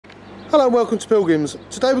Hello and welcome to Pilgrims.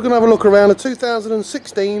 Today we're going to have a look around a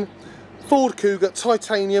 2016 Ford Cougar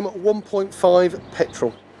Titanium 1.5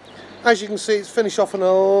 petrol. As you can see, it's finished off in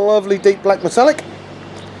a lovely deep black metallic.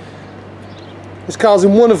 This car's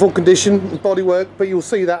in wonderful condition, bodywork, but you'll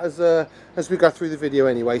see that as we go through the video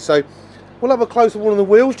anyway. So we'll have a close look at one of the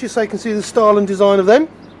wheels just so you can see the style and design of them.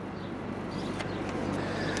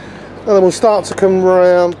 And then we'll start to come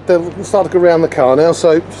around. Then we'll start to go around the car now.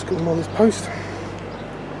 So just get them on this post.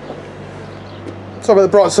 Sorry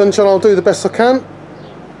about the bright sunshine, I'll do the best I can,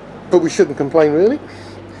 but we shouldn't complain really.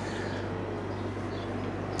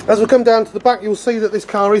 As we come down to the back, you'll see that this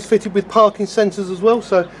car is fitted with parking sensors as well,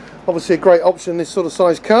 so obviously a great option in this sort of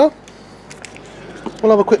size car.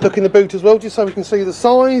 We'll have a quick look in the boot as well, just so we can see the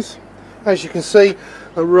size. As you can see,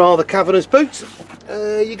 a rather cavernous boot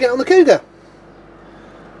you get on the Cougar.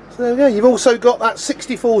 So there we go. You've also got that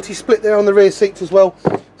 60-40 split there on the rear seats as well,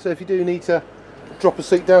 so if you do need to drop a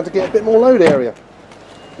seat down to get a bit more load area.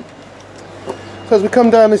 So as we come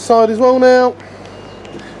down this side as well now,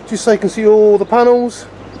 just so you can see all the panels.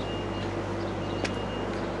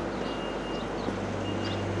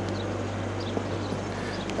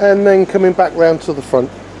 And then coming back round to the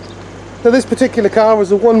front. Now this particular car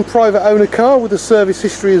is a one private owner car with a service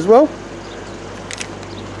history as well.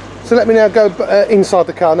 So let me now go inside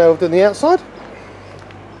the car now I've done the outside.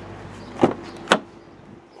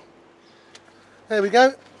 There we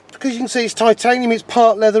go. Because you can see it's titanium, it's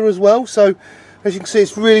part leather as well, so as you can see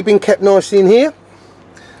it's really been kept nicely in here,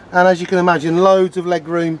 and as you can imagine loads of leg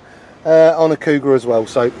room on a Cougar as well,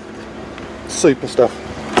 so super stuff.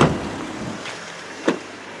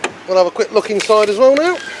 We'll have a quick look inside as well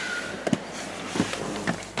now.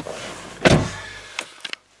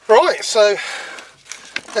 Right, so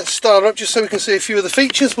let's start up just so we can see a few of the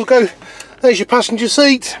features. We'll go, there's your passenger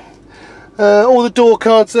seat, all the door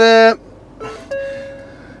cards there.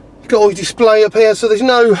 Got all your display up here, so there's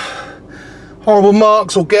no horrible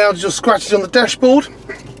marks or gouges or scratches on the dashboard.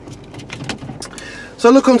 So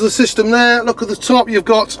look onto the system there, look at the top. You've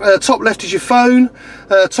got top left is your phone,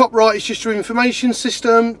 top right is just your information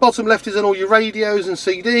system, bottom left is on all your radios and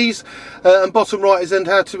CDs, and bottom right is then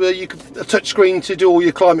how to you can a touch screen to do all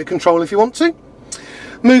your climate control if you want to.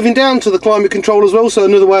 Moving down to the climate control as well, so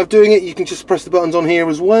another way of doing it, you can just press the buttons on here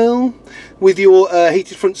as well with your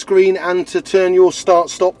heated front screen, and to turn your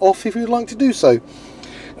start stop off if you'd like to do so.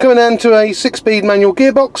 Coming down to a 6-speed manual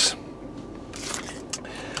gearbox,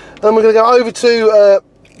 and we're going to go over to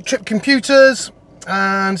trip computers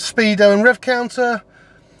and speedo and rev counter,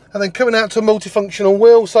 and then coming out to a multifunctional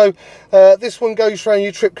wheel. So this one goes around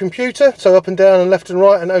your trip computer, so up and down and left and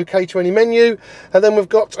right, and OK to any menu. And then we've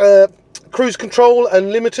got cruise control and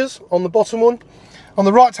limiters on the bottom one. On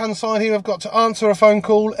the right hand side here I've got to answer a phone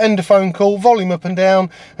call, end a phone call, volume up and down,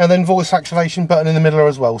 and then voice activation button in the middle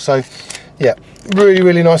as well. So yeah,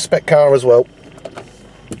 really nice spec car as well.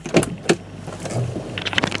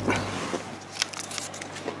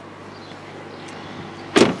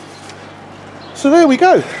 So there we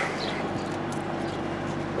go.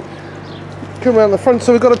 Come around the front,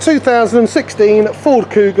 so we've got a 2016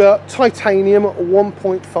 Ford Cougar Titanium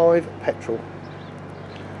 1.5 petrol.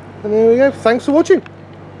 And there we go, thanks for watching.